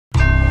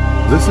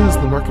This is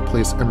the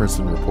Marketplace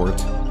Emerson Report.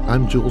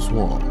 I'm Jules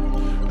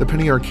Wong. The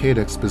Penny Arcade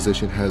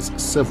Exposition has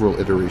several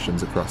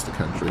iterations across the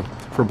country.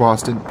 For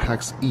Boston,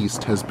 PAX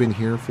East has been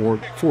here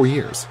for 4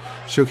 years,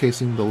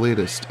 showcasing the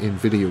latest in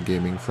video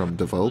gaming from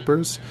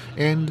developers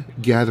and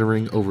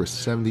gathering over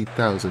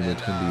 70,000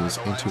 attendees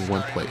into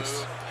one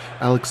place.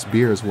 Alex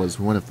Beers was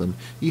one of them.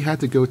 He had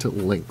to go to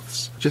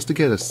lengths just to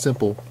get a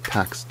simple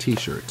PAX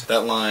t-shirt.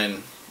 That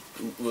line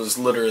was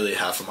literally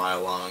half a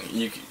mile long.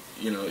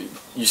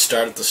 You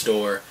start at the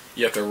store,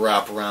 you have to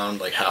wrap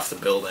around like half the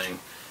building.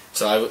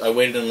 So I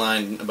waited in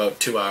line about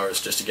 2 hours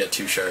just to get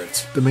 2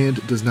 shirts.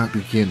 Demand does not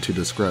begin to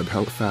describe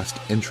how fast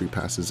entry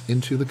passes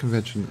into the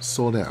convention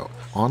sold out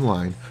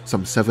online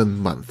some 7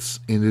 months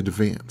in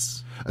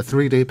advance. A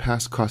 3-day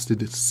pass costed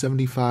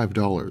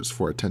 $75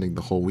 for attending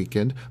the whole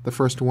weekend, the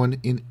first one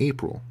in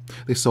April.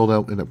 They sold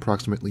out in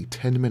approximately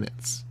 10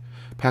 minutes.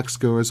 PAX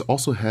goers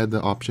also had the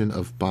option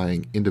of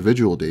buying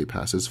individual day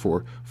passes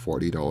for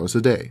 $40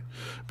 a day.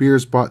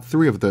 Beers bought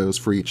 3 of those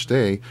for each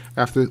day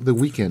after the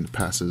weekend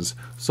passes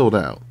sold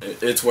out.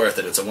 It's worth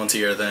it. It's a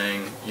once-a-year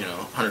thing.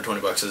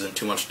 $120 isn't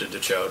too much to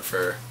ditch out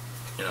for,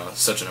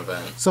 such an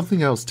event.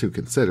 Something else to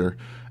consider,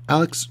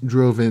 Alex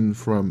drove in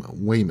from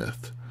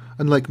Weymouth,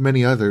 unlike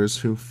many others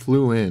who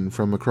flew in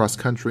from across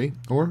country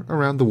or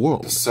around the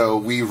world. So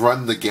we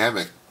run the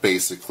gamut,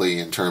 basically,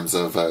 in terms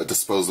of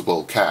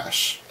disposable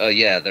cash.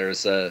 Yeah,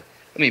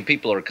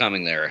 people are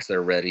coming there.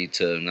 They're ready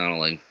to not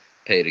only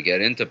pay to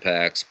get into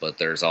PAX, but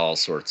there's all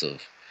sorts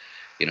of,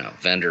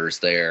 vendors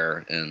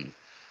there and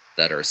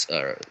that are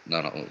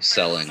not only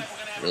selling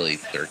really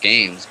their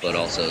games, but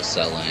also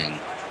selling,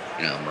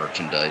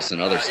 merchandise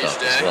and other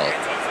stuff as well.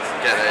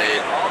 Get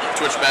a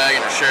Twitch bag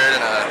and a shirt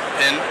and a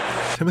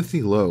pin.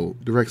 Timothy Lowe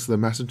directs the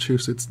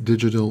Massachusetts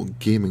Digital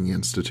Gaming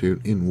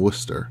Institute in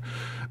Worcester.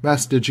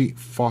 MassDigi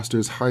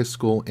fosters high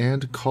school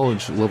and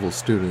college-level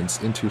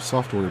students into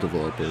software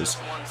developers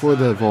for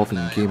the evolving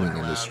gaming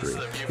industry.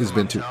 He's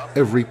been to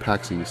every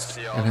PAX East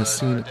and has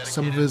seen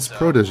some of his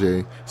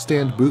protege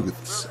stand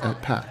booths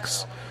at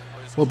PAX.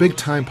 While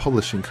big-time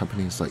publishing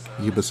companies like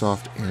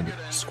Ubisoft and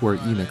Square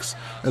Enix,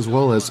 as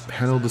well as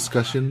panel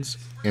discussions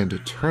and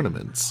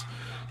tournaments,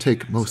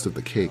 take most of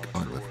the cake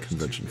on the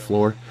convention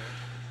floor,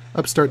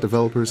 upstart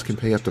developers can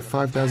pay up to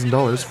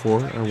 $5,000 for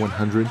a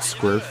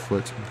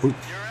 100-square-foot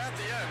booth.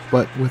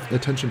 But with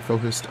attention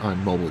focused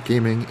on mobile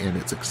gaming and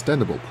its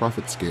extendable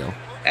profit scale.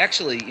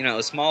 Actually,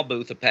 a small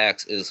booth at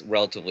PAX is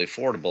relatively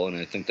affordable, and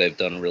I think they've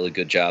done a really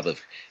good job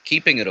of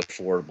keeping it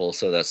affordable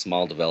so that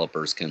small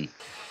developers can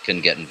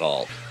get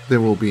involved.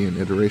 There will be an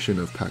iteration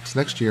of PAX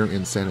next year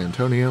in San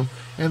Antonio,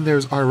 and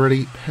there's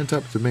already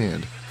pent-up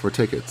demand for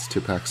tickets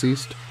to PAX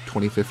East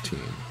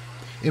 2015.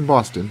 In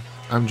Boston,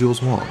 I'm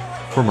Jules Wong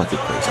for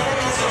Marketplace.